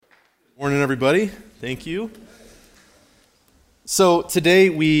Morning, everybody. Thank you. So today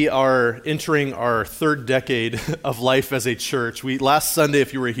we are entering our third decade of life as a church. Last Sunday,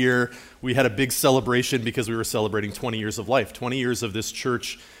 if you were here, we had a big celebration because we were celebrating 20 years of life, 20 years of this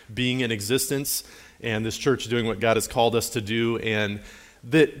church being in existence and this church doing what God has called us to do. And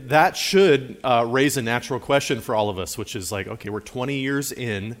that should raise a natural question for all of us, which is like, okay, we're 20 years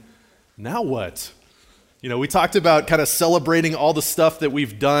in, now what? You know, we talked about kind of celebrating all the stuff that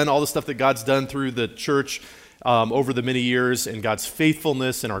we've done, all the stuff that God's done through the church over the many years, and God's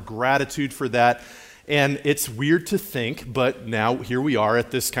faithfulness and our gratitude for that. And it's weird to think, but now here we are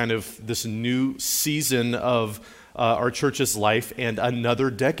at this new season of our church's life, and another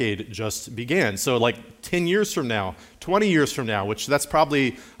decade just began. So like 10 years from now, 20 years from now, which that's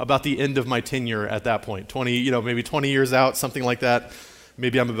probably about the end of my tenure at that point, maybe 20 years out, something like that.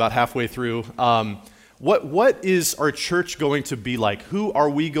 Maybe I'm about halfway through. What is our church going to be like? Who are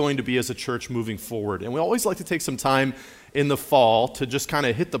we going to be as a church moving forward? And we always like to take some time in the fall to just kind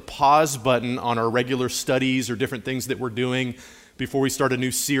of hit the pause button on our regular studies or different things that we're doing before we start a new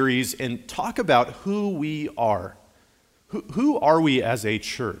series and talk about who we are. Who are we as a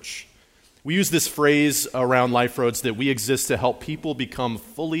church? We use this phrase around Life Roads that we exist to help people become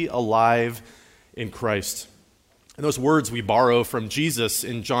fully alive in Christ. And those words we borrow from Jesus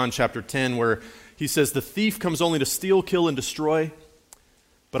in John chapter 10, where he says, "The thief comes only to steal, kill, and destroy,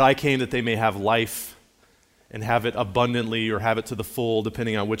 but I came that they may have life and have it abundantly, or have it to the full,"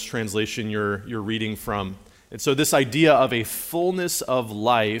 depending on which translation you're reading from. And so this idea of a fullness of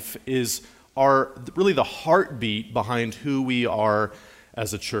life is really the heartbeat behind who we are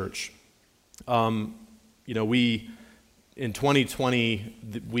as a church. In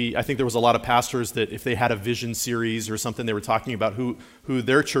 2020, I think there was a lot of pastors that if they had a vision series or something, they were talking about who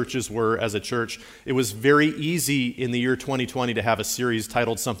their churches were as a church. It was very easy in the year 2020 to have a series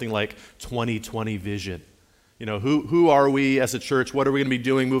titled something like 2020 Vision. You know, who are we as a church? What are we going to be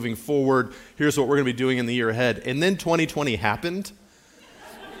doing moving forward? Here's what we're going to be doing in the year ahead. And then 2020 happened.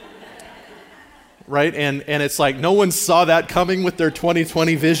 Right? And it's like no one saw that coming with their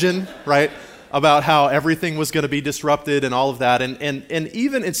 2020 vision, right? About how everything was going to be disrupted and all of that. And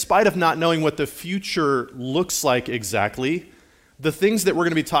even in spite of not knowing what the future looks like exactly, the things that we're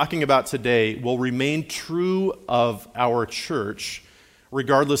going to be talking about today will remain true of our church,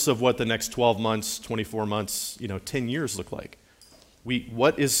 regardless of what the next 12 months, 24 months, 10 years look like.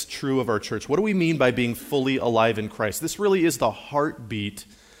 What is true of our church? What do we mean by being fully alive in Christ? This really is the heartbeat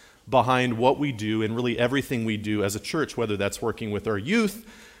behind what we do and really everything we do as a church, whether that's working with our youth,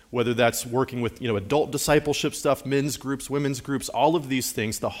 whether that's working with adult discipleship stuff, men's groups, women's groups, all of these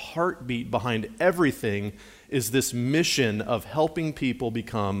things. The heartbeat behind everything is this mission of helping people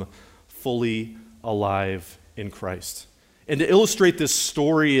become fully alive in Christ. And to illustrate this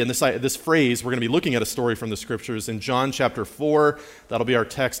story and this phrase, we're going to be looking at a story from the scriptures in John chapter 4. That'll be our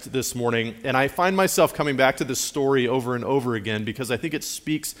text this morning. And I find myself coming back to this story over and over again because I think it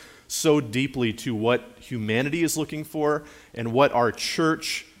speaks so deeply to what humanity is looking for and what our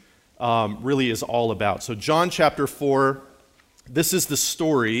church really is all about. So John chapter 4, this is the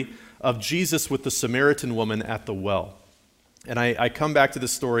story of Jesus with the Samaritan woman at the well. And I come back to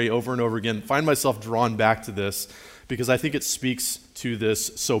this story over and over again, find myself drawn back to this because I think it speaks to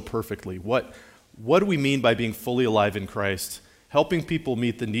this so perfectly. What do we mean by being fully alive in Christ? Helping people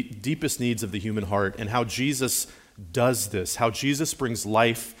meet the deepest needs of the human heart, and how Jesus does this, how Jesus brings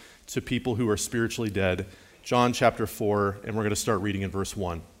life to people who are spiritually dead. John chapter 4, and we're going to start reading in verse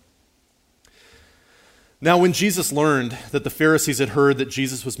 1. Now, when Jesus learned that the Pharisees had heard that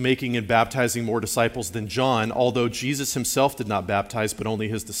Jesus was making and baptizing more disciples than John, although Jesus himself did not baptize but only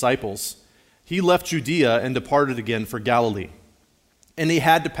his disciples, he left Judea and departed again for Galilee. And he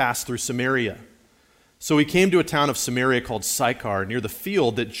had to pass through Samaria. So he came to a town of Samaria called Sychar, near the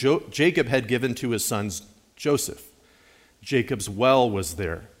field that Jacob had given to his son Joseph. Jacob's well was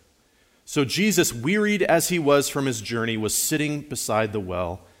there. So Jesus, wearied as he was from his journey, was sitting beside the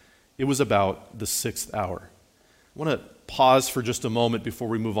well. It was about the 6th hour. I want to pause for just a moment before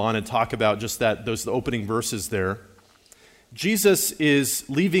we move on and talk about just those opening verses there. Jesus is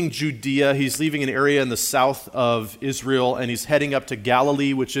leaving Judea. He's leaving an area in the south of Israel, and he's heading up to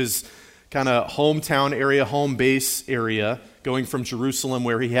Galilee, which is kind of hometown area, home base area, going from Jerusalem,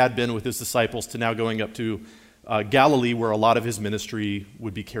 where he had been with his disciples, to now going up to Galilee, where a lot of his ministry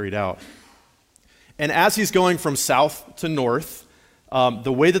would be carried out. And as he's going from south to north,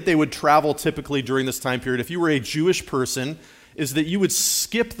 the way that they would travel typically during this time period, if you were a Jewish person, is that you would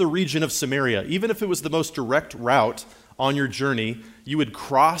skip the region of Samaria. Even if it was the most direct route on your journey, you would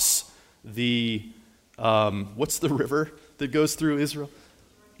cross the, what's the river that goes through Israel?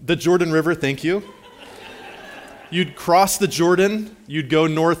 The Jordan River, thank you. You'd cross the Jordan, you'd go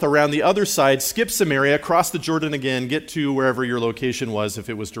north around the other side, skip Samaria, cross the Jordan again, get to wherever your location was, if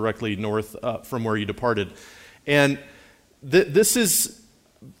it was directly north from where you departed. And this is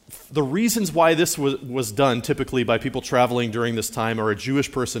the reasons why this was done typically by people traveling during this time, or a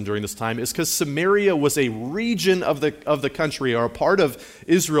Jewish person during this time, is because Samaria was a region of the country, or a part of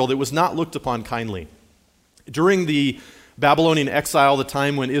Israel that was not looked upon kindly. During the Babylonian exile, the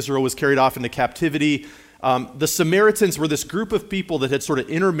time when Israel was carried off into captivity, the Samaritans were this group of people that had sort of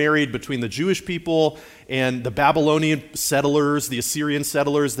intermarried between the Jewish people and the Babylonian settlers, the Assyrian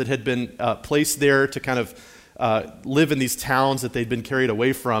settlers that had been placed there to kind of live in these towns that they'd been carried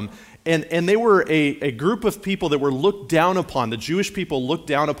away from. And they were a group of people that were looked down upon. The Jewish people looked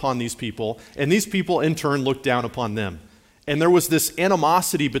down upon these people, and these people in turn looked down upon them. And there was this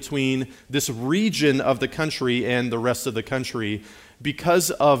animosity between this region of the country and the rest of the country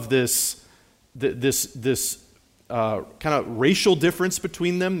because of this kind of racial difference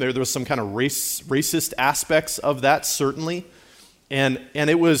between them. There was some kind of racist aspects of that, certainly. And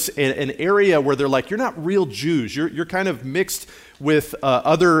it was an area where they're like, you're not real Jews. You're kind of mixed with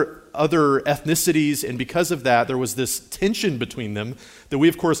other ethnicities, and because of that, there was this tension between them that we,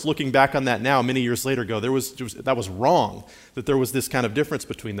 of course, looking back on that now, many years later, go, that was wrong, that there was this kind of difference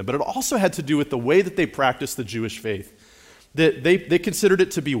between them. But it also had to do with the way that they practiced the Jewish faith. That they considered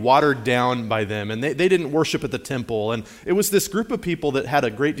it to be watered down by them, and they didn't worship at the temple. And it was this group of people that had a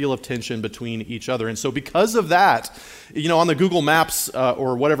great deal of tension between each other. And so because of that, on the Google Maps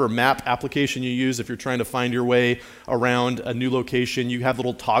or whatever map application you use, if you're trying to find your way around a new location, you have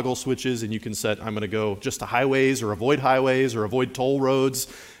little toggle switches, and you can set, I'm going to go just to highways or avoid toll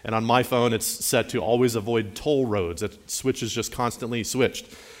roads. And on my phone, it's set to always avoid toll roads. That switch is just constantly switched.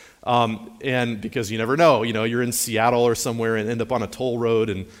 And because you never know, you're in Seattle or somewhere and end up on a toll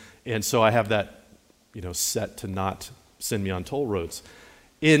road, and so I have that, set to not send me on toll roads.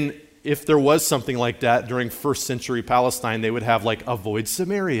 If there was something like that during first century Palestine, they would have like avoid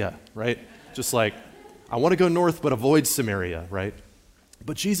Samaria, right? Just like, I want to go north, but avoid Samaria, right?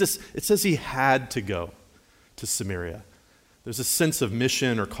 But Jesus, it says he had to go to Samaria. There's a sense of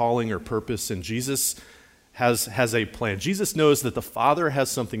mission or calling or purpose, and Jesus has a plan. Jesus knows that the Father has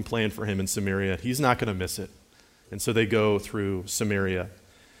something planned for him in Samaria. He's not going to miss it. And so they go through Samaria.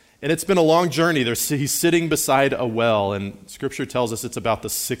 And it's been a long journey. He's sitting beside a well, and Scripture tells us it's about the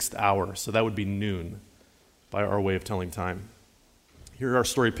 6th hour, so that would be noon by our way of telling time. Here our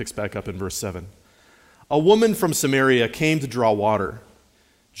story picks back up in verse 7. A woman from Samaria came to draw water.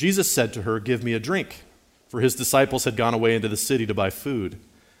 Jesus said to her, "Give me a drink," for his disciples had gone away into the city to buy food.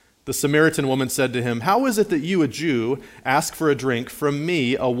 The Samaritan woman said to him, "How is it that you, a Jew, ask for a drink from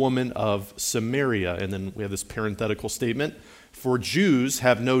me, a woman of Samaria?" And then we have this parenthetical statement, "For Jews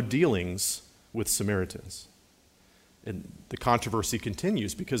have no dealings with Samaritans." And the controversy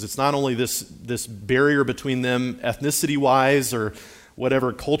continues because it's not only this barrier between them ethnicity-wise or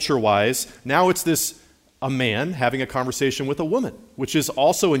whatever, culture-wise. Now it's a man having a conversation with a woman, which is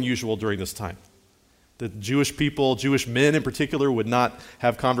also unusual during this time. The Jewish people, Jewish men in particular, would not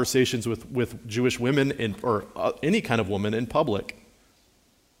have conversations with Jewish women or any kind of woman in public.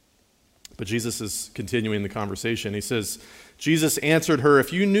 But Jesus is continuing the conversation. He says, Jesus answered her,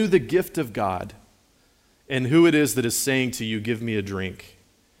 "If you knew the gift of God and who it is that is saying to you, 'Give me a drink,'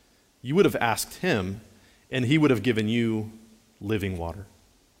 you would have asked him, and he would have given you living water."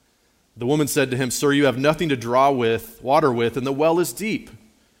 The woman said to him, "Sir, you have nothing to draw water with, and the well is deep.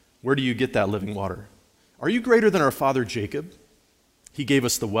 Where do you get that living water? Are you greater than our father Jacob? He gave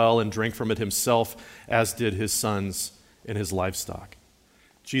us the well and drank from it himself, as did his sons and his livestock."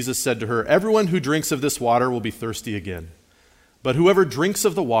 Jesus said to her, "Everyone who drinks of this water will be thirsty again. But whoever drinks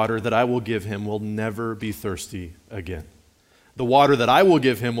of the water that I will give him will never be thirsty again. The water that I will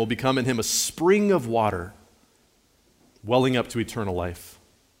give him will become in him a spring of water, welling up to eternal life."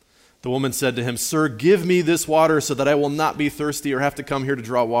 The woman said to him, "Sir, give me this water so that I will not be thirsty or have to come here to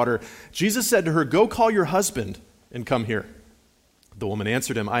draw water." Jesus said to her, "Go call your husband and come here." The woman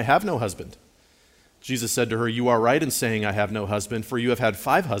answered him, "I have no husband." Jesus said to her, "You are right in saying, 'I have no husband,' for you have had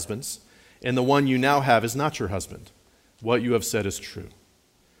 5 husbands, and the one you now have is not your husband. What you have said is true."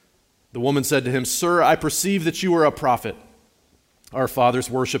 The woman said to him, "Sir, I perceive that you are a prophet. Our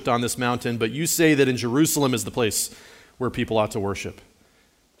fathers worshipped on this mountain, but you say that in Jerusalem is the place where people ought to worship."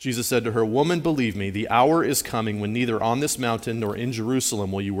 Jesus said to her, "Woman, believe me, the hour is coming when neither on this mountain nor in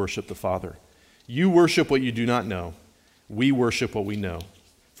Jerusalem will you worship the Father. You worship what you do not know. We worship what we know,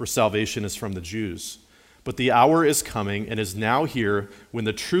 for salvation is from the Jews. But the hour is coming and is now here when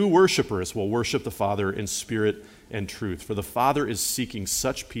the true worshipers will worship the Father in spirit and truth, for the Father is seeking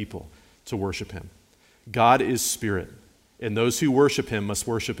such people to worship him. God is spirit, and those who worship him must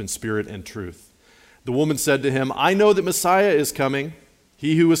worship in spirit and truth." The woman said to him, "I know that Messiah is coming,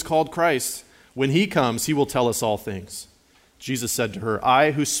 he who is called Christ. When he comes, he will tell us all things." Jesus said to her,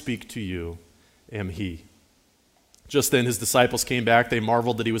 "I who speak to you am he." Just then his disciples came back. They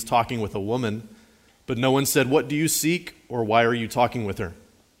marveled that he was talking with a woman, but no one said, "What do you seek?" or "Why are you talking with her?"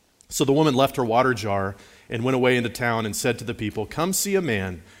 So the woman left her water jar and went away into town and said to the people, "Come see a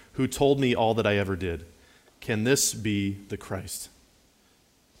man who told me all that I ever did. Can this be the Christ?"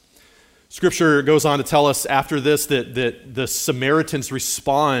 Scripture goes on to tell us after this that the Samaritans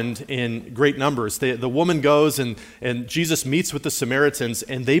respond in great numbers. The woman goes and Jesus meets with the Samaritans,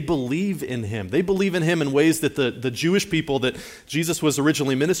 and they believe in him. They believe in him in ways that the Jewish people that Jesus was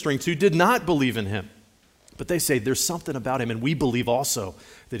originally ministering to did not believe in him. But they say, "There's something about him, and we believe also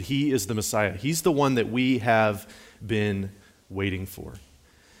that he is the Messiah. He's the one that we have been waiting for."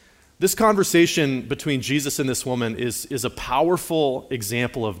 This conversation between Jesus and this woman is a powerful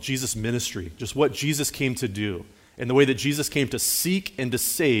example of Jesus' ministry, just what Jesus came to do, and the way that Jesus came to seek and to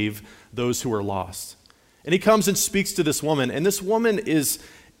save those who are lost. And he comes and speaks to this woman, and this woman is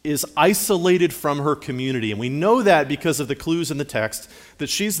isolated from her community. And we know that because of the clues in the text, that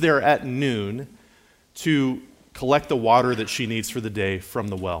she's there at noon to collect the water that she needs for the day from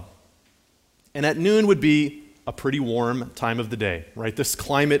the well. And at noon would be a pretty warm time of the day, right? This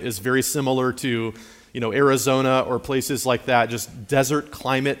climate is very similar to, Arizona or places like that, just desert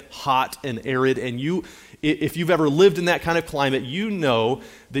climate, hot and arid. And if you've ever lived in that kind of climate, you know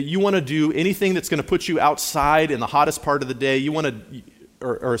that you want to do anything that's going to put you outside in the hottest part of the day. You want to,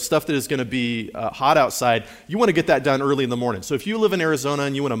 or stuff that is going to be hot outside, you want to get that done early in the morning. So if you live in Arizona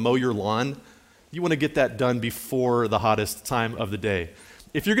and you want to mow your lawn, you want to get that done before the hottest time of the day.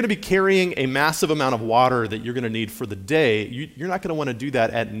 If you're going to be carrying a massive amount of water that you're going to need for the day, you're not going to want to do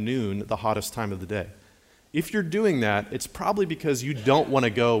that at noon, the hottest time of the day. If you're doing that, it's probably because you don't want to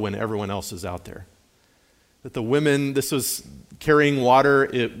go when everyone else is out there. That the women, this was carrying water,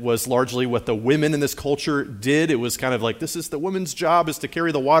 it was largely what the women in this culture did. It was kind of like, this is the woman's job, is to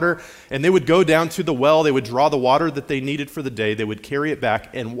carry the water. And they would go down to the well, they would draw the water that they needed for the day, they would carry it back,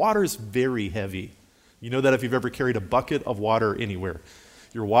 and water is very heavy. You know that if you've ever carried a bucket of water anywhere.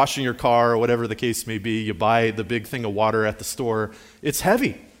 You're washing your car or whatever the case may be, you buy the big thing of water at the store. It's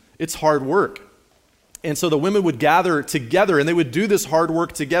heavy. It's hard work. And so the women would gather together, and they would do this hard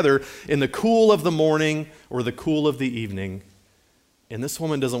work together in the cool of the morning or the cool of the evening. And this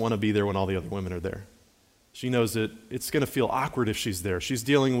woman doesn't want to be there when all the other women are there. She knows that it's going to feel awkward if she's there. She's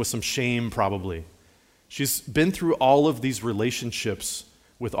dealing with some shame probably. She's been through all of these relationships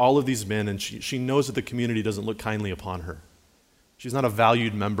with all of these men, and she knows that the community doesn't look kindly upon her. She's not a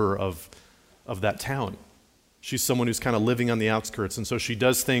valued member of that town. She's someone who's kind of living on the outskirts, and so she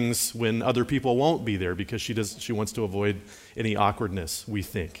does things when other people won't be there because she wants to avoid any awkwardness, we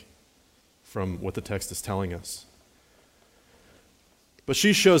think, from what the text is telling us. But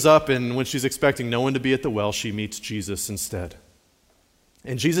she shows up, and when she's expecting no one to be at the well, she meets Jesus instead.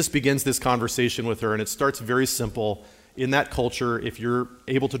 And Jesus begins this conversation with her, and it starts very simple. In that culture, if you're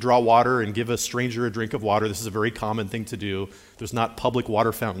able to draw water and give a stranger a drink of water, this is a very common thing to do. There's not public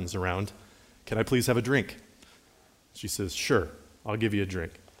water fountains around. "Can I please have a drink?" She says, "Sure, I'll give you a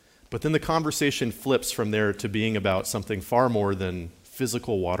drink." But then the conversation flips from there to being about something far more than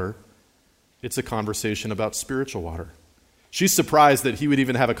physical water. It's a conversation about spiritual water. She's surprised that he would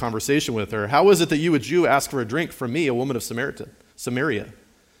even have a conversation with her. "How is it that you, a Jew, ask for a drink from me, a woman of Samaria?"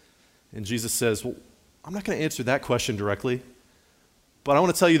 And Jesus says, "Well, I'm not going to answer that question directly, but I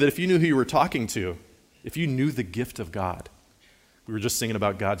want to tell you that if you knew who you were talking to, if you knew the gift of God," we were just singing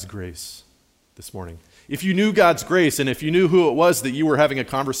about God's grace this morning. If you knew God's grace, and if you knew who it was that you were having a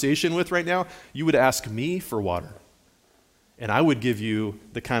conversation with right now, you would ask me for water. And I would give you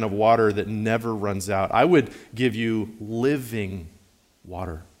the kind of water that never runs out. I would give you living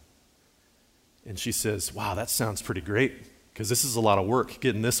water. And she says, "Wow, that sounds pretty great, because this is a lot of work,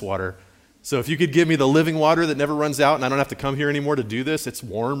 getting this water. So if you could give me the living water that never runs out and I don't have to come here anymore to do this, it's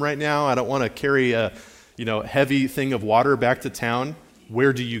warm right now, I don't want to carry a heavy thing of water back to town.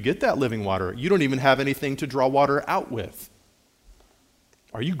 Where do you get that living water? You don't even have anything to draw water out with.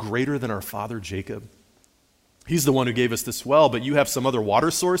 Are you greater than our father Jacob? He's the one who gave us this well, but you have some other water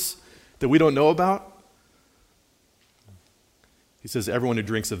source that we don't know about?" He says, "Everyone who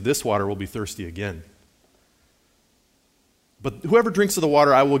drinks of this water will be thirsty again. But whoever drinks of the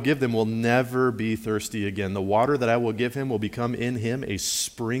water I will give them will never be thirsty again. The water that I will give him will become in him a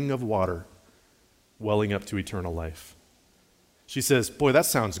spring of water welling up to eternal life." She says, "Boy, that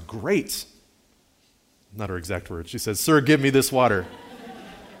sounds great. Not her exact words. She says, "Sir, give me this water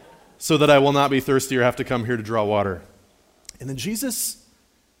so that I will not be thirsty or have to come here to draw water." And then Jesus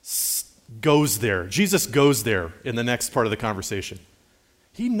goes there. Jesus goes there in the next part of the conversation.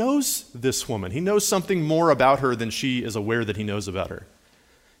 He knows this woman. He knows something more about her than she is aware that he knows about her.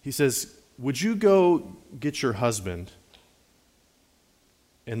 He says, "Would you go get your husband,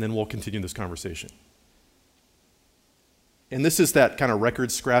 and then we'll continue this conversation." And this is that kind of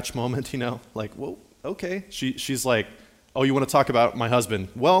record scratch moment, like, well, okay. She's like, "Oh, you want to talk about my husband?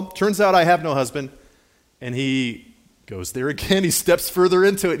 Well, turns out I have no husband." And he goes there again. He steps further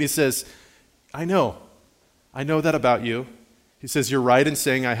into it, and he says, I know that about you. He says, "You're right in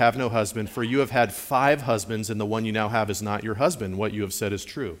saying I have no husband, for you have had 5 husbands, and the one you now have is not your husband. What you have said is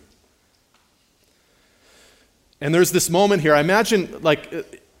true." And there's this moment here. I imagine, like,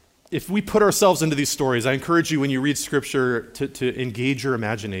 if we put ourselves into these stories, I encourage you when you read Scripture to engage your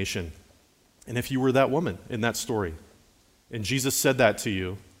imagination. And if you were that woman in that story, and Jesus said that to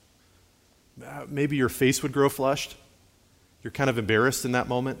you, maybe your face would grow flushed. You're kind of embarrassed in that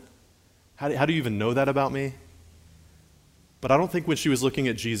moment. How do you even know that about me? But I don't think when she was looking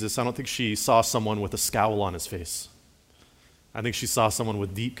at Jesus, I don't think she saw someone with a scowl on his face. I think she saw someone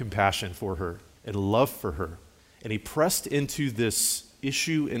with deep compassion for her and love for her. And he pressed into this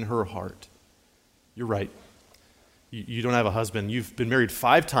issue in her heart. You're right. You don't have a husband. You've been married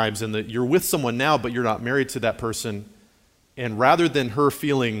 5 times, and you're with someone now, but you're not married to that person. And rather than her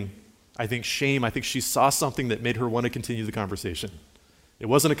feeling, I think, shame, I think she saw something that made her want to continue the conversation. It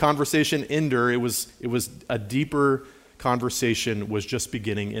wasn't a conversation ender. It was a deeper conversation was just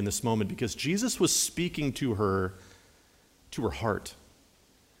beginning in this moment, because Jesus was speaking to her heart,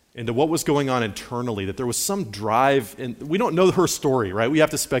 and to what was going on internally, that there was some drive, and we don't know her story, right? We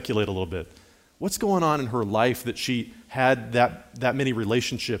have to speculate a little bit. What's going on in her life that she had that many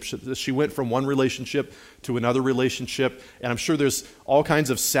relationships? She went from one relationship to another relationship, and I'm sure there's all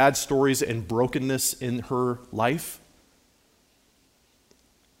kinds of sad stories and brokenness in her life.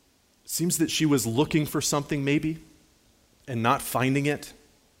 Seems that she was looking for something maybe and not finding it.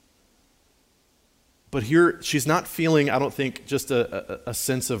 But here, she's not feeling, I don't think, just a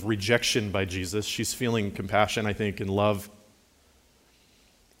sense of rejection by Jesus. She's feeling compassion, I think, and love.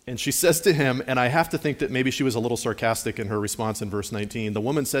 And she says to him, and I have to think that maybe she was a little sarcastic in her response in verse 19, the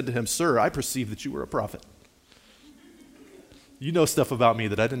woman said to him, "Sir, I perceive that you were a prophet. You know stuff about me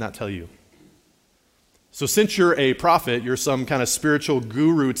that I did not tell you. So since you're a prophet, you're some kind of spiritual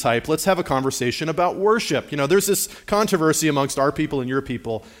guru type, let's have a conversation about worship. There's this controversy amongst our people and your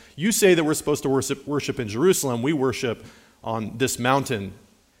people. You say that we're supposed to worship in Jerusalem. We worship on this mountain,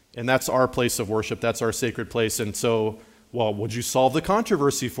 and that's our place of worship. That's our sacred place. And so, well, would you solve the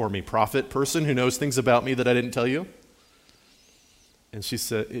controversy for me, prophet, person who knows things about me that I didn't tell you?" And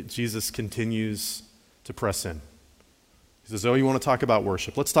Jesus continues to press in. He says, "Oh, you want to talk about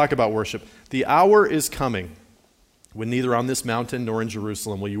worship? Let's talk about worship. The hour is coming when neither on this mountain nor in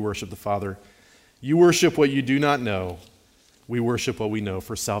Jerusalem will you worship the Father. You worship what you do not know. We worship what we know,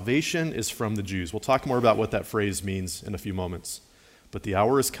 for salvation is from the Jews." We'll talk more about what that phrase means in a few moments. But the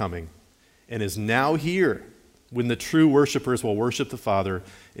hour is coming and is now here when the true worshipers will worship the Father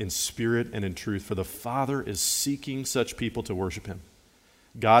in spirit and in truth, for the Father is seeking such people to worship him.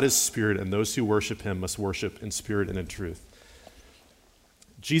 God is spirit, and those who worship him must worship in spirit and in truth.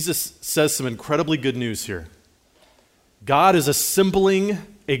 Jesus says some incredibly good news here. God is assembling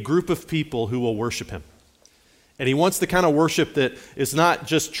a group of people who will worship him. And he wants the kind of worship that is not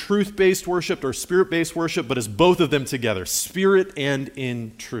just truth-based worship or spirit-based worship, but is both of them together, spirit and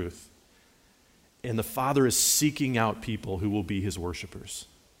in truth. And the Father is seeking out people who will be his worshipers.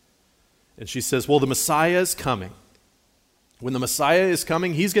 And she says, well, the Messiah is coming. When the Messiah is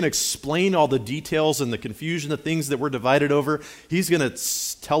coming, he's going to explain all the details and the confusion, the things that we're divided over. He's going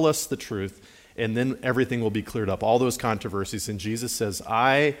to tell us the truth, and then everything will be cleared up, all those controversies. And Jesus says,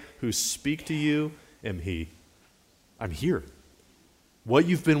 I who speak to you am he. I'm here. What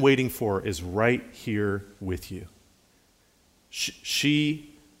you've been waiting for is right here with you.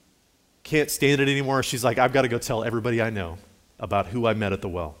 She can't stand it anymore. She's like, I've got to go tell everybody I know about who I met at the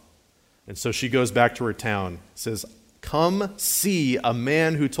well. And so she goes back to her town, says, come see a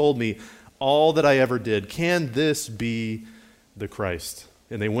man who told me all that I ever did. Can this be the Christ?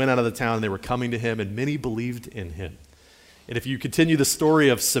 And they went out of the town and they were coming to him, and many believed in him. And if you continue the story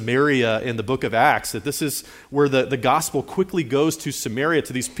of Samaria in the book of Acts, that this is where the gospel quickly goes to Samaria,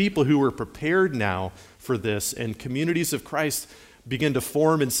 to these people who were prepared now for this, and communities of Christ begin to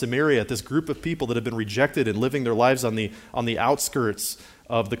form in Samaria, this group of people that have been rejected and living their lives on the outskirts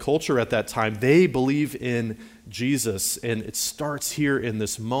of the culture at that time. They believe in Jesus, and it starts here in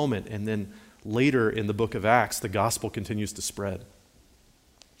this moment, and then later in the book of Acts, the gospel continues to spread.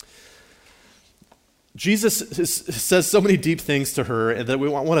 Jesus says so many deep things to her that we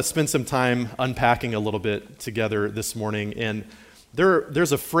want to spend some time unpacking a little bit together this morning. And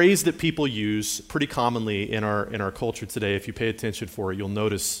there's a phrase that people use pretty commonly in our culture today. If you pay attention for it, you'll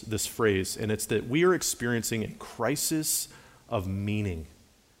notice this phrase, and it's that we are experiencing a crisis of meaning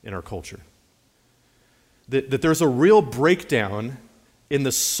in our culture. That there's a real breakdown in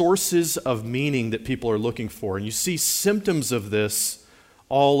the sources of meaning that people are looking for. And you see symptoms of this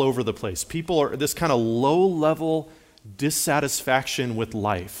all over the place. People are this kind of low-level dissatisfaction with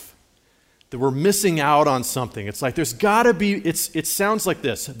life, that we're missing out on something. It's like there's got to be, it sounds like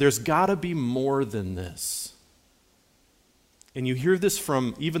this, there's got to be more than this. And you hear this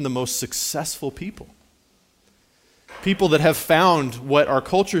from even the most successful people. People that have found what our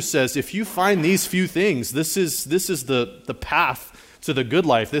culture says, if you find these few things, this is the path to the good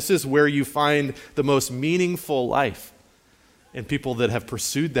life. This is where you find the most meaningful life. And people that have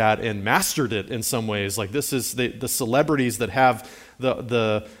pursued that and mastered it in some ways, like this is the celebrities that have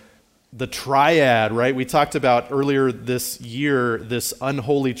the triad, right? We talked about earlier this year, this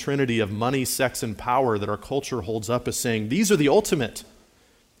unholy trinity of money, sex, and power that our culture holds up as saying, these are the ultimate.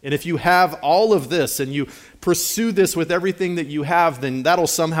 And if you have all of this and you pursue this with everything that you have, then that'll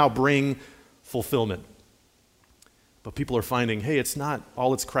somehow bring fulfillment. But people are finding, hey, it's not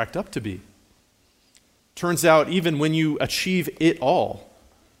all it's cracked up to be. Turns out, even when you achieve it all,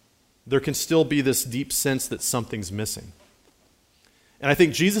 there can still be this deep sense that something's missing. And I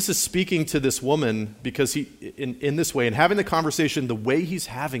think Jesus is speaking to this woman because in this way, and having the conversation the way he's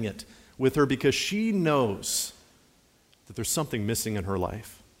having it with her, because she knows that there's something missing in her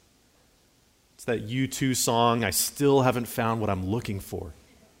life. It's that U2 song, I still haven't found what I'm looking for,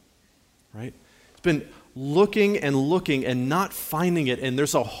 right? It's been looking and not finding it, and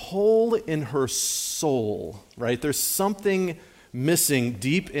there's a hole in her soul, right? There's something missing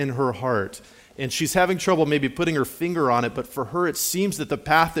deep in her heart, and she's having trouble maybe putting her finger on it, but for her it seems that the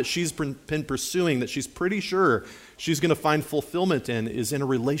path that she's been pursuing, that she's pretty sure she's going to find fulfillment in, is in a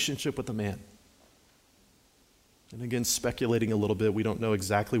relationship with a man. And again, speculating a little bit, we don't know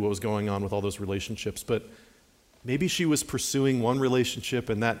exactly what was going on with all those relationships, but maybe she was pursuing one relationship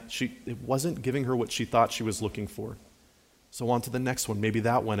and it wasn't giving her what she thought she was looking for. So on to the next one, maybe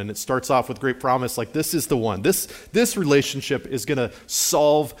that one. And it starts off with great promise, like this is the one. This relationship is going to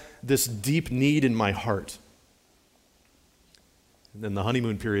solve this deep need in my heart. And then the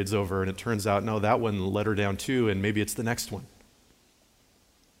honeymoon period's over and it turns out, no, that one let her down too, and maybe it's the next one.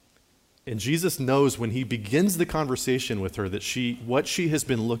 And Jesus knows when he begins the conversation with her that what she has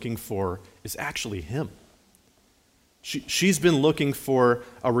been looking for is actually him. She's been looking for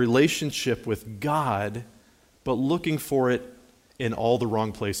a relationship with God, but looking for it in all the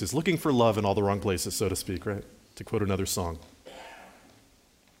wrong places. Looking for love in all the wrong places, so to speak, right? To quote another song.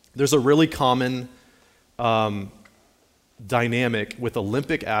 There's a really common dynamic with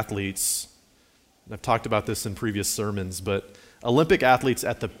Olympic athletes. I've talked about this in previous sermons, but Olympic athletes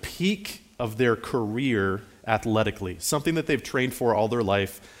at the peak of their career athletically, something that they've trained for all their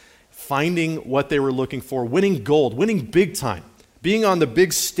life, finding what they were looking for, winning gold, winning big time, being on the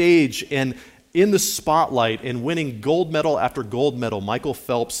big stage and in the spotlight and winning gold medal after gold medal. Michael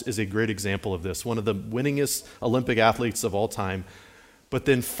Phelps is a great example of this, one of the winningest Olympic athletes of all time. But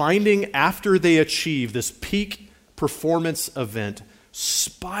then finding after they achieve this peak performance event,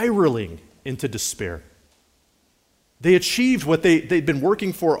 spiraling into despair. They achieved what they'd been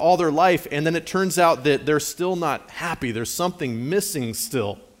working for all their life, and then it turns out that they're still not happy. There's something missing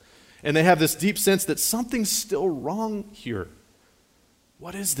still. And they have this deep sense that something's still wrong here.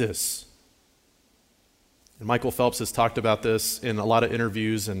 What is this? And Michael Phelps has talked about this in a lot of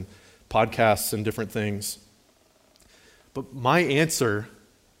interviews and podcasts and different things. But my answer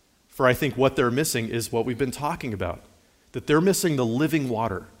for, I think, what they're missing is what we've been talking about, that they're missing the living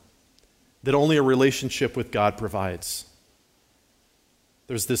water that only a relationship with God provides.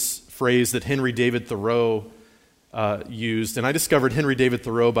 There's this phrase that Henry David Thoreau used, and I discovered Henry David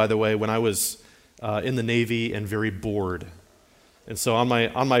Thoreau, by the way, when I was in the Navy and very bored. And so on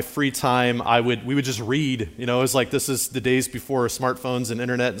my free time, we would just read. You know, it was like this is the days before smartphones and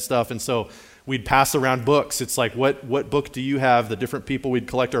internet and stuff, and so we'd pass around books. It's like, what book do you have? The different people, we'd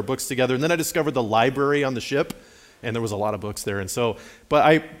collect our books together. And then I discovered the library on the ship, and there was a lot of books there. But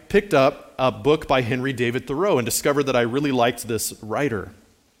I picked up a book by Henry David Thoreau and discovered that I really liked this writer.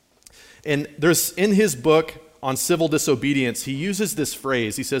 And there's in his book on civil disobedience, he uses this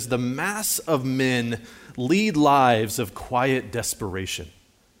phrase. He says, the mass of men lead lives of quiet desperation.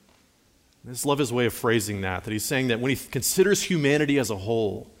 I just love his way of phrasing that he's saying that when he considers humanity as a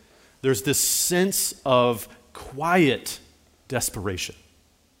whole, there's this sense of quiet desperation.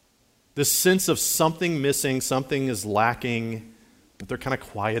 This sense of something missing, something is lacking, but they're kind of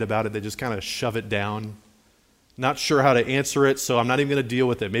quiet about it. They just kind of shove it down. Not sure how to answer it, so I'm not even going to deal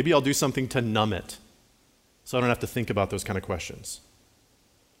with it. Maybe I'll do something to numb it so I don't have to think about those kind of questions.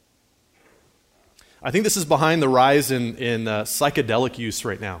 I think this is behind the rise in psychedelic use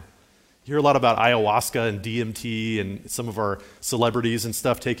right now. You hear a lot about ayahuasca and DMT and some of our celebrities and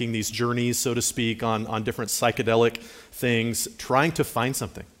stuff taking these journeys, so to speak, on different psychedelic things, trying to find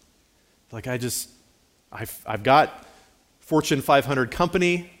something. Like I've got Fortune 500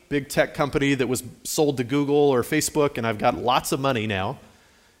 company, big tech company that was sold to Google or Facebook, and I've got lots of money now,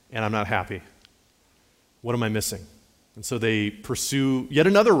 and I'm not happy. What am I missing? And so they pursue yet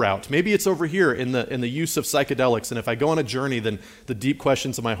another route. Maybe it's over here in the use of psychedelics, and if I go on a journey, then the deep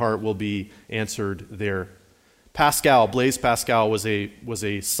questions of my heart will be answered there. Blaise Pascal was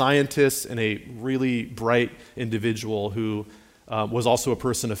a scientist and a really bright individual who was also a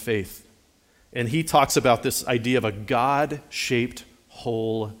person of faith. And he talks about this idea of a God-shaped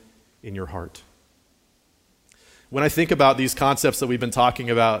hole in your heart. When I think about these concepts that we've been talking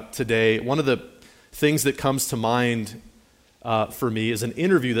about today, one of the things that comes to mind for me is an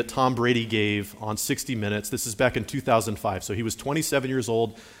interview that Tom Brady gave on 60 Minutes. This is back in 2005. So he was 27 years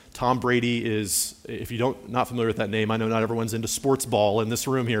old. Tom Brady is, if you're not familiar with that name, I know not everyone's into sports ball in this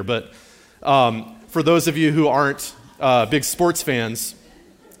room here, but for those of you who aren't big sports fans,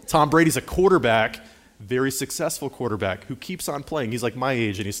 Tom Brady's a quarterback, very successful quarterback who keeps on playing. He's like my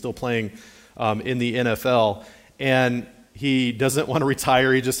age and he's still playing in the NFL. And he doesn't want to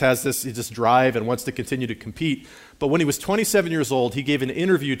retire. He just has this drive and wants to continue to compete. But when he was 27 years old, he gave an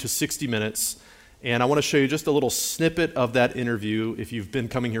interview to 60 Minutes. And I want to show you just a little snippet of that interview. If you've been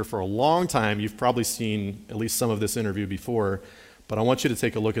coming here for a long time, you've probably seen at least some of this interview before. But I want you to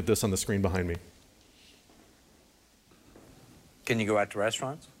take a look at this on the screen behind me. Can you go out to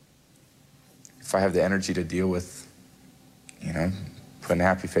restaurants? If I have the energy to deal with, putting a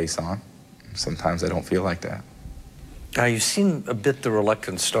happy face on, sometimes I don't feel like that. You seem a bit the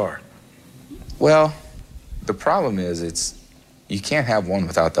reluctant star. Well, the problem is you can't have one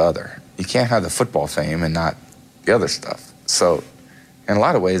without the other. You can't have the football fame and not the other stuff. So in a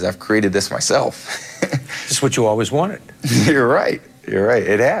lot of ways, I've created this myself. This is what you always wanted. You're right.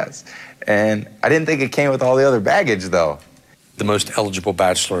 It has. And I didn't think it came with all the other baggage, though. The most eligible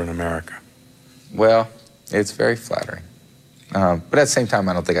bachelor in America. Well, it's very flattering. But at the same time,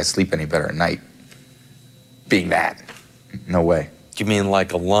 I don't think I sleep any better at night. Being that. No way. Do you mean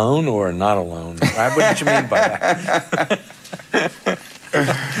like alone or not alone? What did you mean by that?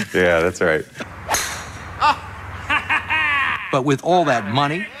 Yeah, that's right. But with all that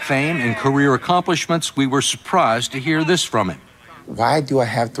money, fame, and career accomplishments, we were surprised to hear this from him. Why do I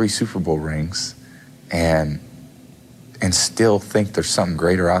have 3 Super Bowl rings and still think there's something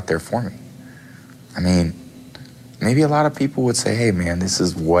greater out there for me? I mean, maybe a lot of people would say, hey, man, this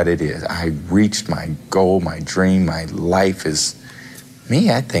is what it is. I reached my goal, my dream, my life is... Me,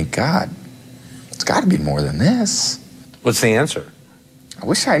 I think, God, it's got to be more than this. What's the answer? I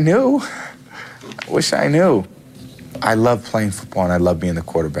wish I knew. I love playing football and I love being the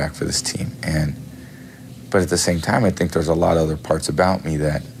quarterback for this team. But at the same time, I think there's a lot of other parts about me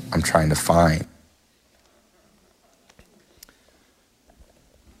that I'm trying to find.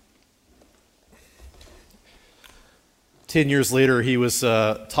 Ten years later, he was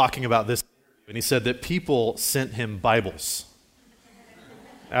talking about this, and he said that people sent him Bibles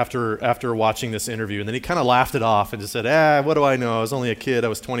after watching this interview. And then he kind of laughed it off and just said, what do I know? I was only a kid. I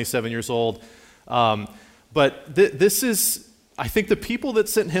was 27 years old. But this is, I think the people that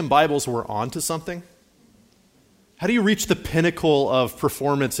sent him Bibles were onto something. How do you reach the pinnacle of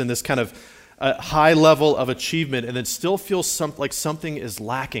performance in this kind of high level of achievement and then still feel like something is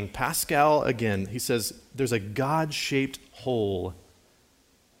lacking? Pascal, again, he says, there's a God-shaped hole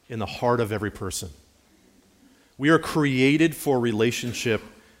in the heart of every person. We are created for relationship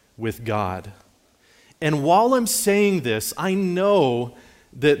with God. And while I'm saying this, I know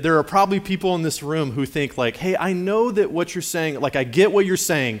that there are probably people in this room who think like, hey, I know that what you're saying, like I get what you're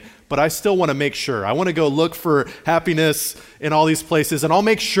saying, but I still want to make sure. I want to go look for happiness in all these places, and I'll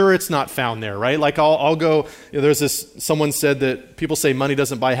make sure it's not found there, right? Like I'll go, someone said that people say money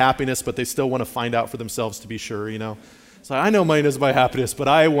doesn't buy happiness, but they still want to find out for themselves to be sure, So I know money doesn't buy happiness, but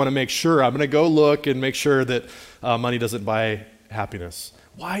I want to make sure. I'm going to go look and make sure that money doesn't buy happiness.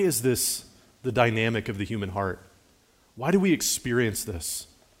 Why is this the dynamic of the human heart? Why do we experience this?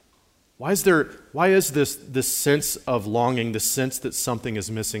 Why is this sense of longing, this sense that something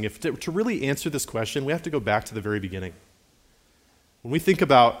is missing? To really answer this question, we have to go back to the very beginning. When we think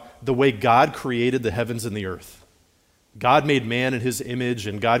about the way God created the heavens and the earth, God made man in his image,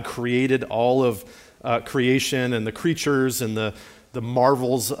 and God created all of creation and the creatures and the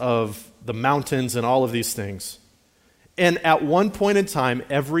marvels of the mountains and all of these things. And at one point in time,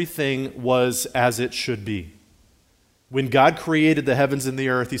 everything was as it should be. When God created the heavens and the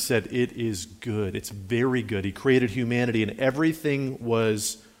earth, he said, it is good. It's very good. He created humanity, and everything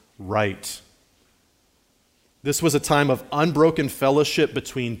was right. This was a time of unbroken fellowship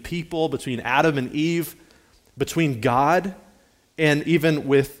between people, between Adam and Eve, between God, and even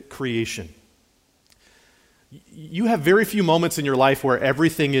with creation. You have very few moments in your life where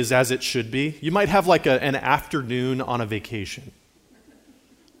everything is as it should be. You might have like an afternoon on a vacation,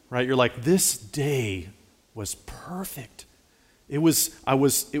 right? You're like, this day was perfect.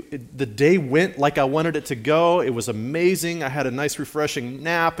 The day went like I wanted it to go. It was amazing. I had a nice refreshing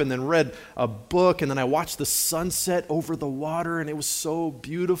nap and then read a book, and then I watched the sunset over the water, and it was so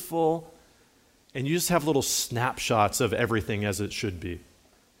beautiful. And you just have little snapshots of everything as it should be.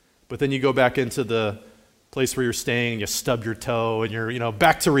 But then you go back into the place where you're staying, you stub your toe, and you're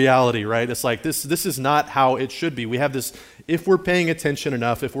back to reality, right? It's like this is not how it should be. We have this, if we're paying attention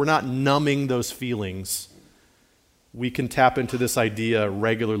enough, if we're not numbing those feelings, we can tap into this idea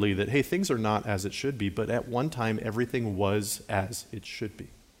regularly that, hey, things are not as it should be, but at one time, everything was as it should be.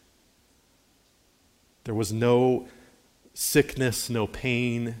 There was no sickness, no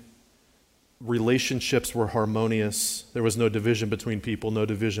pain. Relationships were harmonious. There was no division between people, no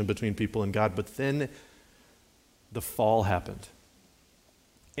division between people and God. But then the fall happened.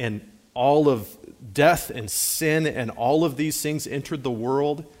 And all of death and sin and all of these things entered the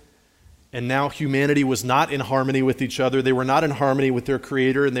world. And now humanity was not in harmony with each other. They were not in harmony with their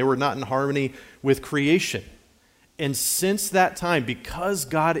Creator, and they were not in harmony with creation. And since that time, because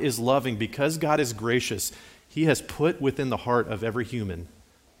God is loving, because God is gracious, he has put within the heart of every human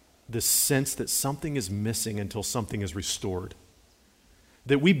this sense that something is missing until something is restored.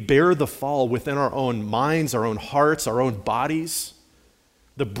 That we bear the fall within our own minds, our own hearts, our own bodies.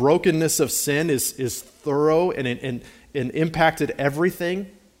 The brokenness of sin is thorough and impacted everything.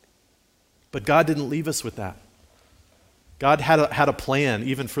 But God didn't leave us with that. God had a plan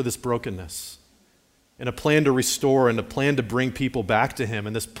even for this brokenness, and a plan to restore, and a plan to bring people back to him.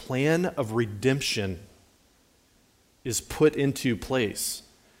 And this plan of redemption is put into place.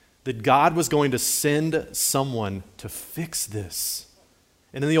 That God was going to send someone to fix this.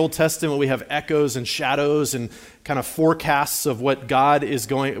 And in the Old Testament, we have echoes and shadows and kind of forecasts of what God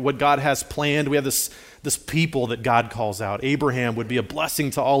has planned. We have this people that God calls out. Abraham would be a blessing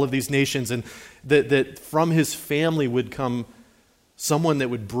to all of these nations, and that from his family would come someone that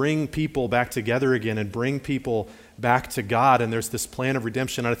would bring people back together again and bring people back to God. And there's this plan of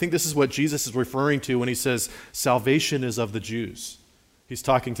redemption. And I think this is what Jesus is referring to when he says salvation is of the Jews. He's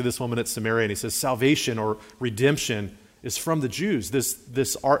talking to this woman at Samaria, and he says salvation or redemption is from the Jews.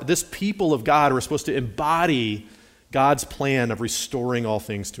 This people of God are supposed to embody God's plan of restoring all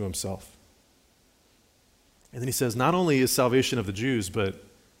things to himself. And then he says, not only is salvation of the Jews, but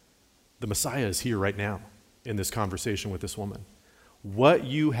the Messiah is here right now in this conversation with this woman. What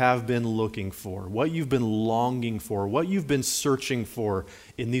you have been looking for, what you've been longing for, what you've been searching for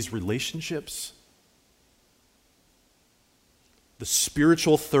in these relationships, the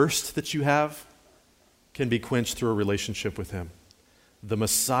spiritual thirst that you have can be quenched through a relationship with him. The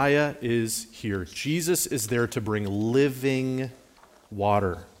Messiah is here. Jesus is there to bring living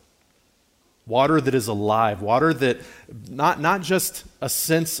water. Water that is alive. Water that, not just a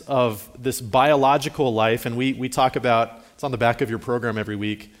sense of this biological life, and we talk about, it's on the back of your program every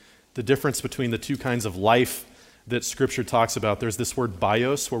week, the difference between the two kinds of life that Scripture talks about. There's this word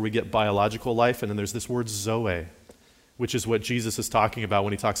bios, where we get biological life, and then there's this word zoe, which is what Jesus is talking about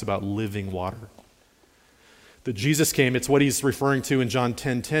when he talks about living water. That Jesus came, it's what he's referring to in John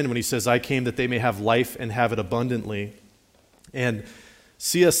 10:10 when he says, I came that they may have life and have it abundantly. And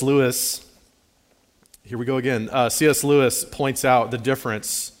C.S. Lewis, here we go again. C.S. Lewis points out the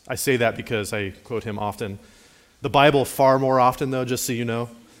difference. I say that because I quote him often. The Bible far more often, though, just so you know.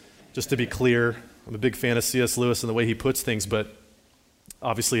 Just to be clear, I'm a big fan of C.S. Lewis and the way he puts things, but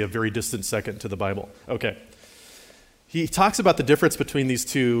obviously a very distant second to the Bible. Okay. He talks about the difference between these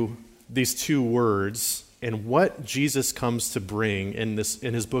two words and what Jesus comes to bring in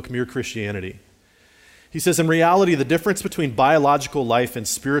his book, Mere Christianity. He says, in reality, the difference between biological life and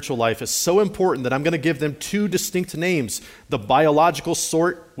spiritual life is so important that I'm going to give them two distinct names. The biological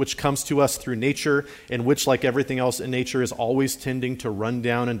sort, which comes to us through nature, and which, like everything else in nature, is always tending to run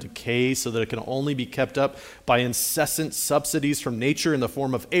down and decay so that it can only be kept up by incessant subsidies from nature in the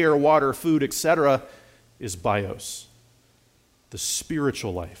form of air, water, food, etc., is bios. The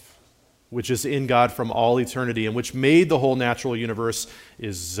spiritual life, which is in God from all eternity and which made the whole natural universe,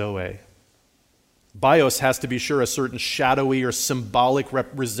 is Zoe. Bios has, to be sure, a certain shadowy or symbolic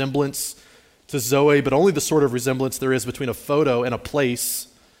resemblance to Zoe, but only the sort of resemblance there is between a photo and a place,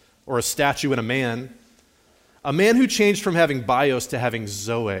 or a statue and a man. A man who changed from having Bios to having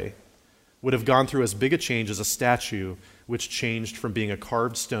Zoe would have gone through as big a change as a statue which changed from being a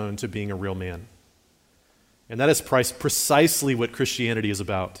carved stone to being a real man. And that is precisely what Christianity is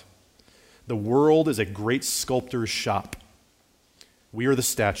about. The world is a great sculptor's shop. We are the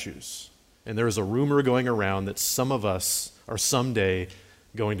statues. And there is a rumor going around that some of us are someday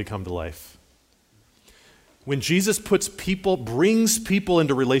going to come to life. When Jesus brings people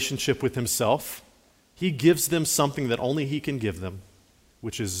into relationship with himself, he gives them something that only he can give them,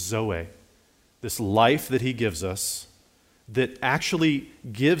 which is Zoe, this life that he gives us that actually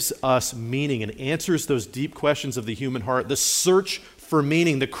gives us meaning and answers those deep questions of the human heart. The search for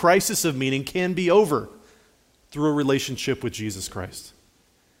meaning, the crisis of meaning can be over through a relationship with Jesus Christ.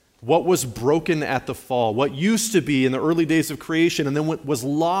 What was broken at the fall, what used to be in the early days of creation and then what was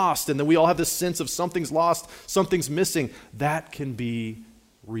lost, and then we all have this sense of something's lost, something's missing, that can be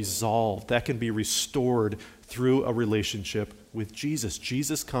resolved, that can be restored through a relationship with Jesus.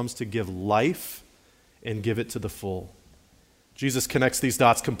 Jesus comes to give life and give it to the full. Jesus connects these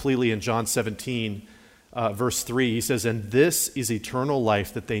dots completely in John 17, verse 3. He says, "And this is eternal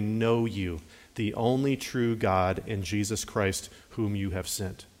life, that they know you, the only true God, and Jesus Christ, whom you have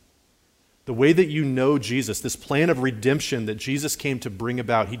sent." The way that you know Jesus, this plan of redemption that Jesus came to bring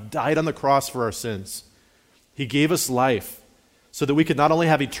about, he died on the cross for our sins. He gave us life so that we could not only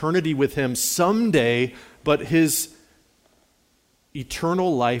have eternity with him someday, but his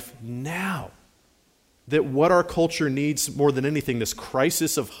eternal life now. That what our culture needs more than anything, this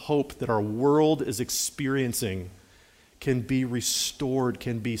crisis of hope that our world is experiencing, can be restored,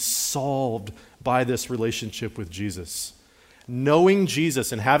 can be solved by this relationship with Jesus. Knowing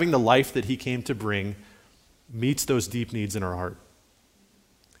Jesus and having the life that he came to bring meets those deep needs in our heart.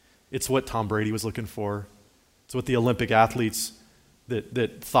 It's what Tom Brady was looking for. It's what the Olympic athletes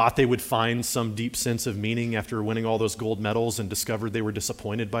that thought they would find some deep sense of meaning after winning all those gold medals and discovered they were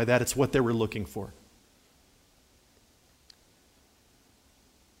disappointed by that. It's what they were looking for.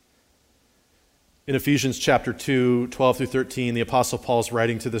 In Ephesians chapter 2, 12 through 13, the Apostle Paul's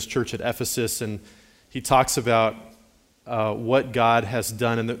writing to this church at Ephesus, and he talks about what God has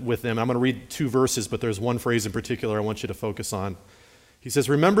done with them. I'm going to read 2 verses, but there's one phrase in particular I want you to focus on. He says,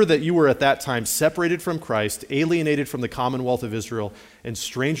 "Remember that you were at that time separated from Christ, alienated from the commonwealth of Israel, and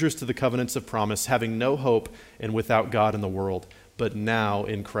strangers to the covenants of promise, having no hope and without God in the world. But now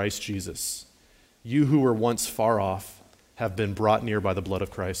in Christ Jesus, you who were once far off have been brought near by the blood of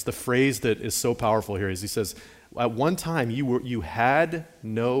Christ." The phrase that is so powerful here is he says, at one time you had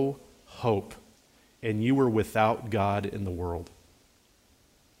no hope and you were without God in the world.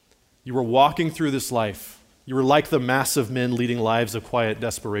 You were walking through this life. You were like the mass of men leading lives of quiet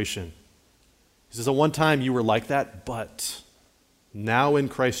desperation. He says, at one time you were like that, but now in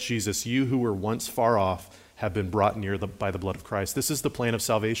Christ Jesus, you who were once far off have been brought near by the blood of Christ. This is the plan of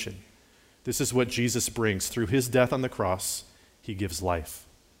salvation. This is what Jesus brings. Through his death on the cross, he gives life.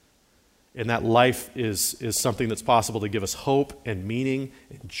 And that life is something that's possible to give us hope and meaning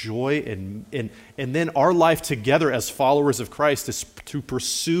and joy. And then our life together as followers of Christ is to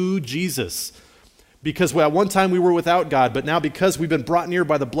pursue Jesus. Because at one time we were without God, but now because we've been brought near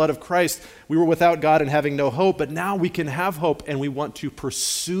by the blood of Christ, we were without God and having no hope, but now we can have hope, and we want to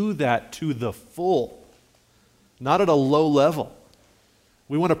pursue that to the full, not at a low level.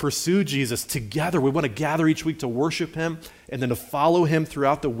 We want to pursue Jesus together. We want to gather each week to worship him and then to follow him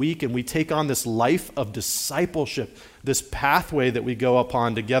throughout the week, and we take on this life of discipleship, this pathway that we go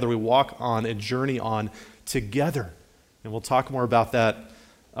upon together, we walk on and journey on together. And we'll talk more about that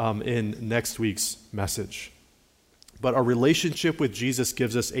in next week's message. But our relationship with Jesus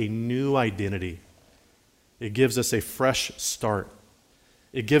gives us a new identity. It gives us a fresh start.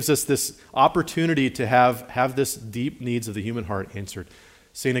 It gives us this opportunity to have this deep needs of the human heart answered.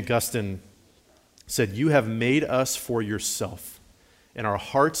 St. Augustine said, "You have made us for yourself, and our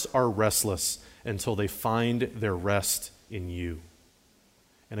hearts are restless until they find their rest in you."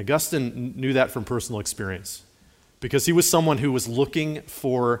 And Augustine knew that from personal experience, because he was someone who was looking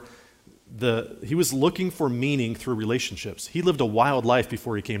for meaning through relationships. He lived a wild life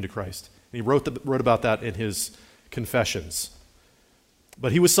before he came to Christ. And he wrote about that in his Confessions.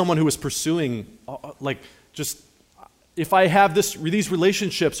 But he was someone who was pursuing, if I have these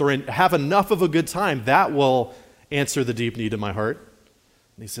relationships or have enough of a good time, that will answer the deep need in my heart.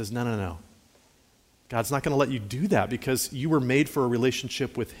 And he says, no. God's not going to let you do that because you were made for a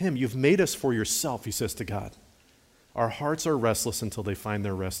relationship with him. You've made us for yourself, he says to God. Our hearts are restless until they find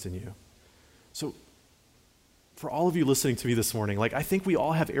their rest in you. So for all of you listening to me this morning, I think we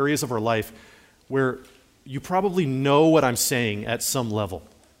all have areas of our life where you probably know what I'm saying at some level,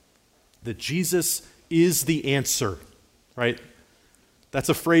 that Jesus is the answer, right? That's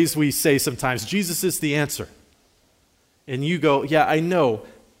a phrase we say sometimes. Jesus is the answer. And you go, yeah, I know.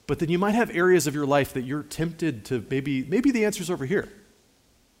 But then you might have areas of your life that you're tempted to maybe the answer's over here.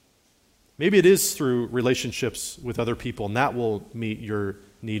 Maybe it is through relationships with other people, and that will meet your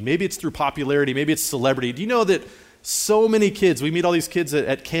need. Maybe it's through popularity. Maybe it's celebrity. Do you know that so many kids, we meet all these kids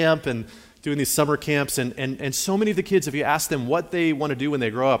at camp and doing these summer camps, and so many of the kids, if you ask them what they want to do when they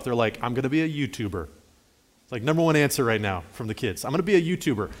grow up, they're like, I'm going to be a YouTuber. It's like number one answer right now from the kids. I'm going to be a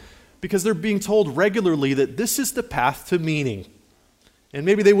YouTuber. Because they're being told regularly that this is the path to meaning. And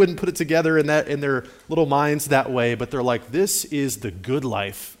maybe they wouldn't put it together in their little minds that way, but they're like, this is the good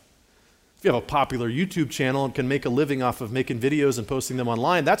life. If you have a popular YouTube channel and can make a living off of making videos and posting them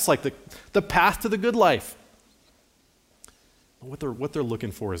online, that's like the path to the good life. What they're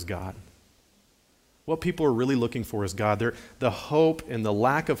looking for is God. What people are really looking for is God. The hope and the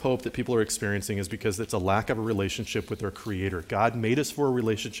lack of hope that people are experiencing is because it's a lack of a relationship with their Creator. God made us for a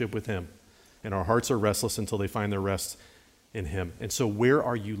relationship with him, and our hearts are restless until they find their rest in him. And so where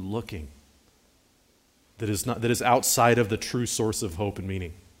are you looking that is outside of the true source of hope and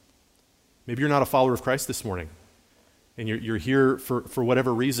meaning? Maybe you're not a follower of Christ this morning, and you're here for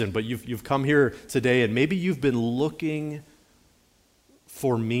whatever reason, but you've come here today, and maybe you've been looking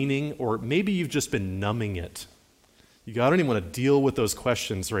for meaning, or maybe you've just been numbing it. I don't even want to deal with those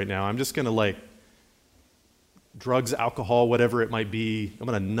questions right now. I'm just going to drugs, alcohol, whatever it might be, I'm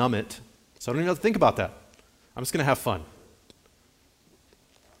going to numb it. So I don't even have to think about that. I'm just going to have fun.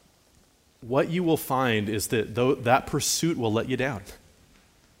 What you will find is that that pursuit will let you down.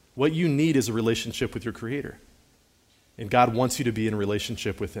 What you need is a relationship with your Creator. And God wants you to be in a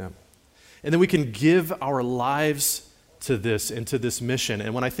relationship with him. And then we can give our lives to this and to this mission.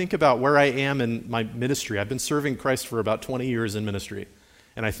 And when I think about where I am in my ministry, I've been serving Christ for about 20 years in ministry.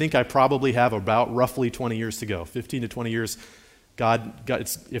 And I think I probably have about roughly 20 years to go, 15 to 20 years,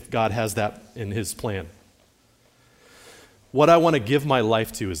 if God has that in his plan. What I want to give my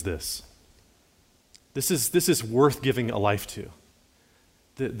life to is this. This is worth giving a life to.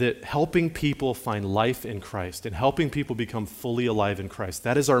 That helping people find life in Christ and helping people become fully alive in Christ,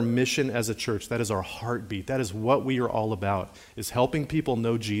 that is our mission as a church. That is our heartbeat. That is what we are all about, is helping people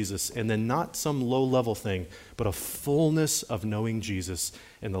know Jesus, and then not some low-level thing, but a fullness of knowing Jesus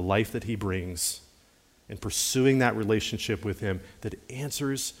and the life that he brings and pursuing that relationship with him that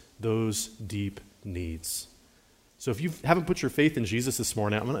answers those deep needs. So if you haven't put your faith in Jesus this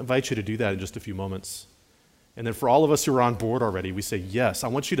morning, I'm going to invite you to do that in just a few moments. And then for all of us who are on board already, we say, yes, I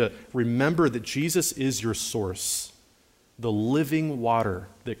want you to remember that Jesus is your source, the living water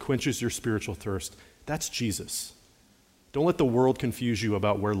that quenches your spiritual thirst. That's Jesus. Don't let the world confuse you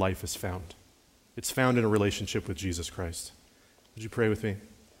about where life is found. It's found in a relationship with Jesus Christ. Would you pray with me?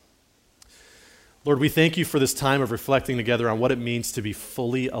 Lord, we thank you for this time of reflecting together on what it means to be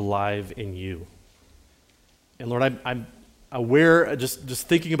fully alive in you. And Lord, I'm aware, just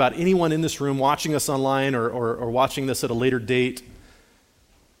thinking about anyone in this room watching us online or watching this at a later date,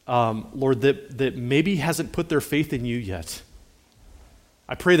 Lord, that maybe hasn't put their faith in you yet.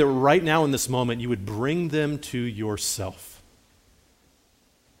 I pray that right now in this moment you would bring them to yourself.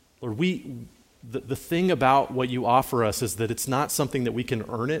 Lord, the thing about what you offer us is that it's not something that we can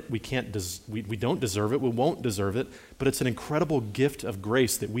earn it. We don't deserve it. We won't deserve it. But it's an incredible gift of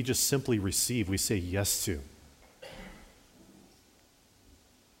grace that we just simply receive. We say yes to.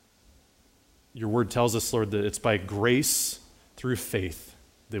 Your word tells us, Lord, that it's by grace through faith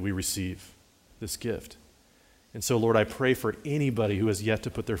that we receive this gift. And so, Lord, I pray for anybody who has yet to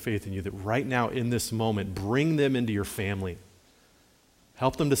put their faith in you, that right now in this moment, bring them into your family.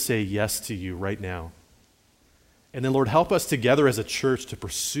 Help them to say yes to you right now. And then, Lord, help us together as a church to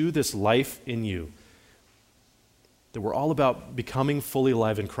pursue this life in you. That we're all about becoming fully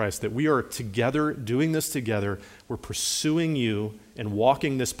alive in Christ, that we are together, doing this together. We're pursuing you and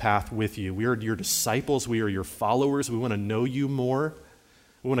walking this path with you. We are your disciples. We are your followers. We want to know you more.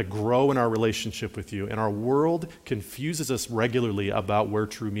 We want to grow in our relationship with you. And our world confuses us regularly about where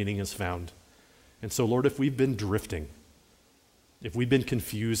true meaning is found. And so, Lord, if we've been drifting, if we've been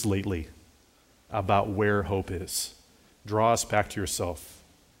confused lately about where hope is, draw us back to yourself.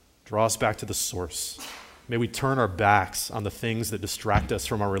 Draw us back to the source. May we turn our backs on the things that distract us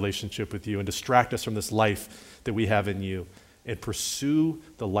from our relationship with you and distract us from this life that we have in you. and pursue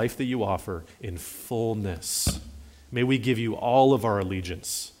the life that you offer in fullness. May we give you all of our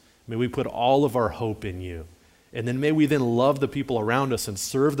allegiance. May we put all of our hope in you. And then may we then love the people around us and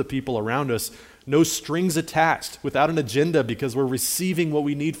serve the people around us, no strings attached, without an agenda, because we're receiving what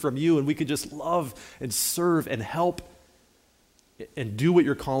we need from you, and we can just love and serve and help and do what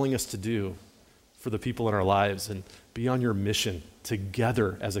you're calling us to do for the people in our lives and be on your mission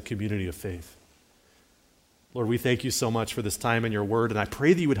together as a community of faith. Lord, we thank you so much for this time in your word, and I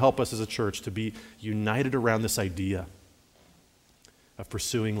pray that you would help us as a church to be united around this idea of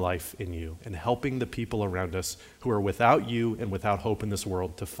pursuing life in you and helping the people around us who are without you and without hope in this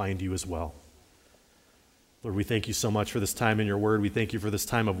world to find you as well. Lord, we thank you so much for this time in your word. We thank you for this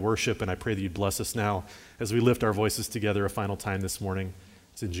time of worship, and I pray that you'd bless us now as we lift our voices together a final time this morning.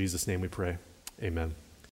 It's in Jesus' name we pray. Amen.